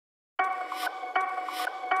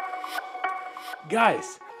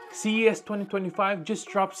Guys, CES 2025 just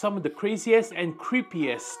dropped some of the craziest and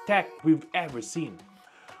creepiest tech we've ever seen.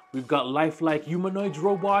 We've got lifelike humanoids,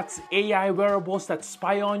 robots, AI wearables that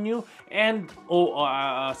spy on you, and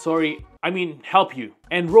help you.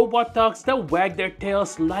 And robot dogs that wag their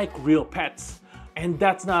tails like real pets. And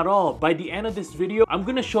that's not all. By the end of this video, I'm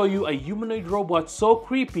gonna show you a humanoid robot so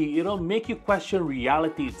creepy it'll make you question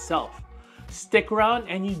reality itself. Stick around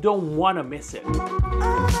and you don't wanna miss it.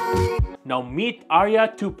 Now meet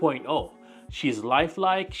Arya 2.0. She's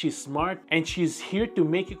lifelike, she's smart, and she's here to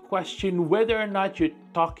make you question whether or not you're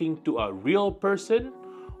talking to a real person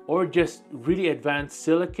or just really advanced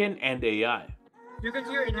silicon and AI. You can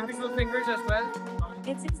see your individual fingers as well.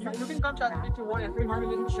 It's exciting. You can come touch it to one every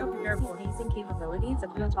relationship careful. Amazing capabilities of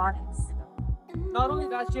robotics. Not only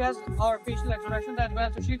that, she has our facial expressions as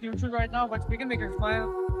well. So she's neutral right now, but we can make her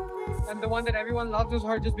smile. And the one that everyone loves is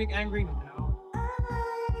her just being angry.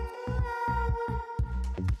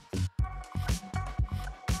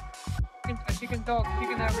 She can talk, she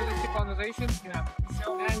can have realistic conversations. Yeah.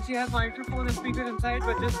 And she has microphone and speakers inside,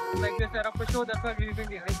 but just like this setup for show, that's why we're using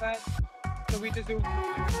the iPad. So we just do.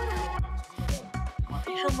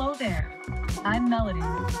 Hello there. I'm Melody,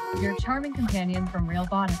 your charming companion from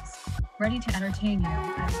Robotics, ready to entertain you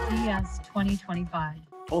at CES 2025.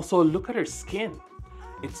 Also, look at her skin.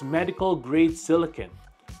 It's medical grade silicon.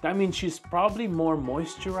 That means she's probably more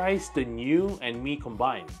moisturized than you and me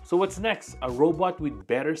combined. So what's next? A robot with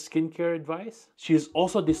better skincare advice? She's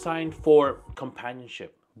also designed for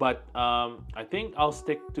companionship. But I think I'll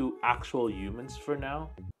stick to actual humans for now.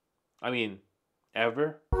 I mean,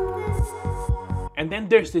 ever. And then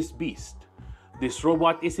there's this beast. This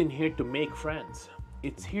robot isn't here to make friends.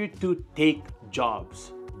 It's here to take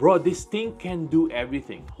jobs. Bro, this thing can do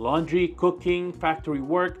everything. Laundry, cooking, factory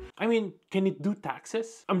work. I mean, can it do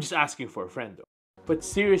taxes? I'm just asking for a friend though. But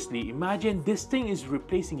seriously, imagine this thing is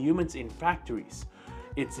replacing humans in factories.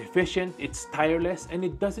 It's efficient, it's tireless, and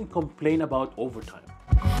it doesn't complain about overtime.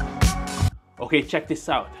 Okay, check this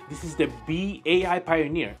out. This is the Bee AI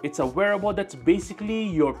Pioneer. It's a wearable that's basically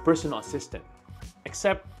your personal assistant.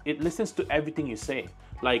 Except it listens to everything you say.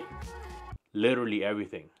 Like, literally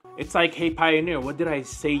everything. It's like, hey Pioneer, what did I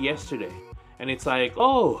say yesterday? And it's like,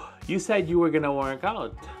 oh, you said you were gonna work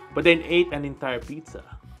out, but then ate an entire pizza.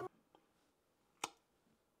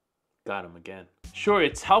 Got him again. Sure,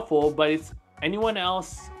 it's helpful, but is anyone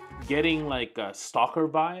else getting like a stalker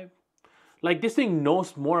vibe? Like this thing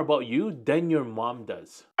knows more about you than your mom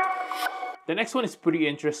does. The next one is pretty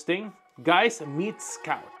interesting. Guys, meet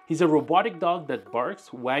Scout. He's a robotic dog that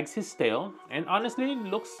barks, wags his tail, and honestly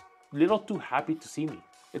looks a little too happy to see me.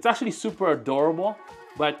 It's actually super adorable,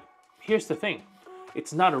 but here's the thing.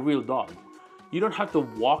 It's not a real dog. You don't have to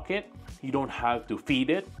walk it. You don't have to feed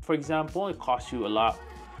it. For example, it costs you a lot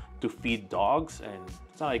to feed dogs, and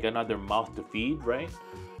it's not like another mouth to feed, right?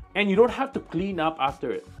 And you don't have to clean up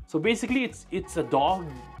after it. So basically, it's a dog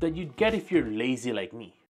that you'd get if you're lazy like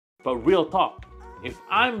me. But real talk, if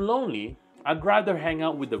I'm lonely, I'd rather hang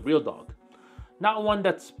out with a real dog, not one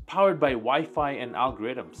that's powered by Wi-Fi and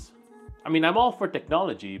algorithms. I mean, I'm all for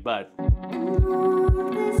technology, but...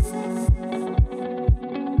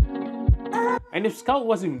 And if Scout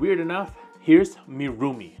wasn't weird enough, here's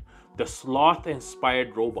Mirumi, the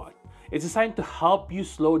sloth-inspired robot. It's designed to help you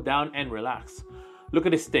slow down and relax. Look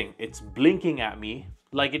at this thing. It's blinking at me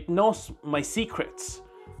like it knows my secrets.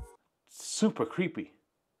 Super creepy.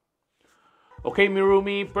 Okay,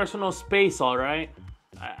 Mirumi, personal space, alright?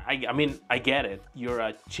 I mean, I get it. You're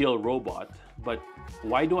a chill robot, but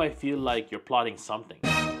why do I feel like you're plotting something?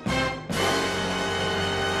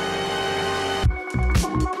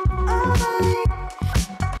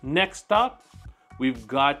 Next up, we've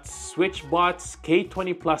got SwitchBot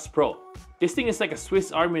K20 Pro. This thing is like a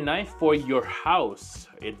Swiss Army knife for your house.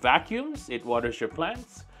 It vacuums, it waters your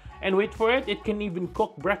plants, and wait for it, it can even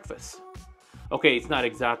cook breakfast. Okay, it's not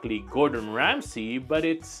exactly Gordon Ramsay, but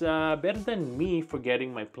it's better than me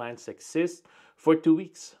forgetting my plants exist for 2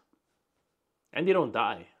 weeks. And they don't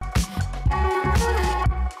die.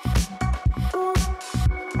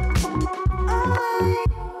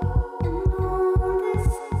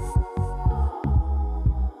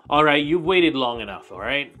 Alright, you've waited long enough,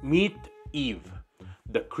 alright? Meet Eve,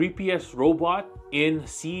 the creepiest robot in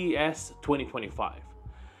CES 2025.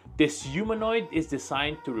 This humanoid is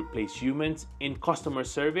designed to replace humans in customer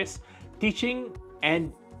service, teaching,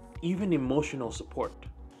 and even emotional support.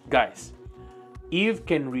 Guys, Eve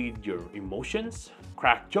can read your emotions,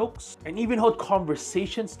 crack jokes, and even hold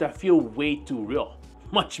conversations that feel way too real.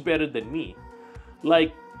 Much better than me.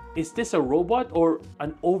 Like, is this a robot or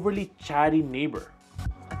an overly chatty neighbor?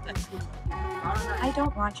 I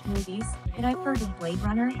don't watch movies, but I've heard of Blade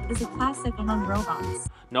Runner is a classic among robots.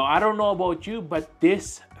 Now, I don't know about you, but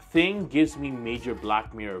this thing gives me major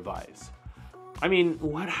Black Mirror vibes. I mean,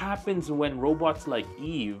 what happens when robots like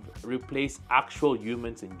Eve replace actual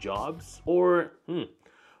humans in jobs or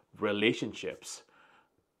relationships?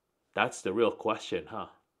 That's the real question, huh?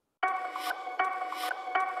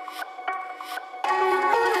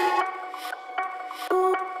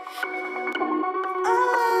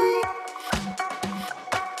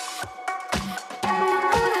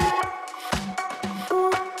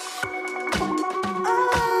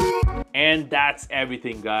 And that's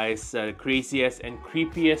everything, guys. Craziest and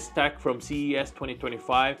creepiest tech from CES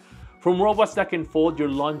 2025. From robots that can fold your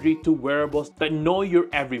laundry to wearables that know your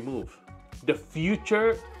every move. The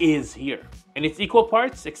future is here. And it's equal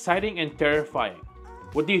parts exciting and terrifying.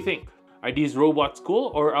 What do you think? Are these robots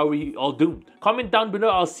cool or are we all doomed? Comment down below.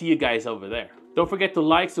 I'll see you guys over there. Don't forget to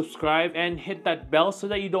like, subscribe, and hit that bell so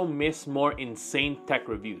that you don't miss more insane tech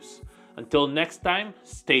reviews. Until next time,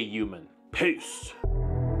 stay human. Peace.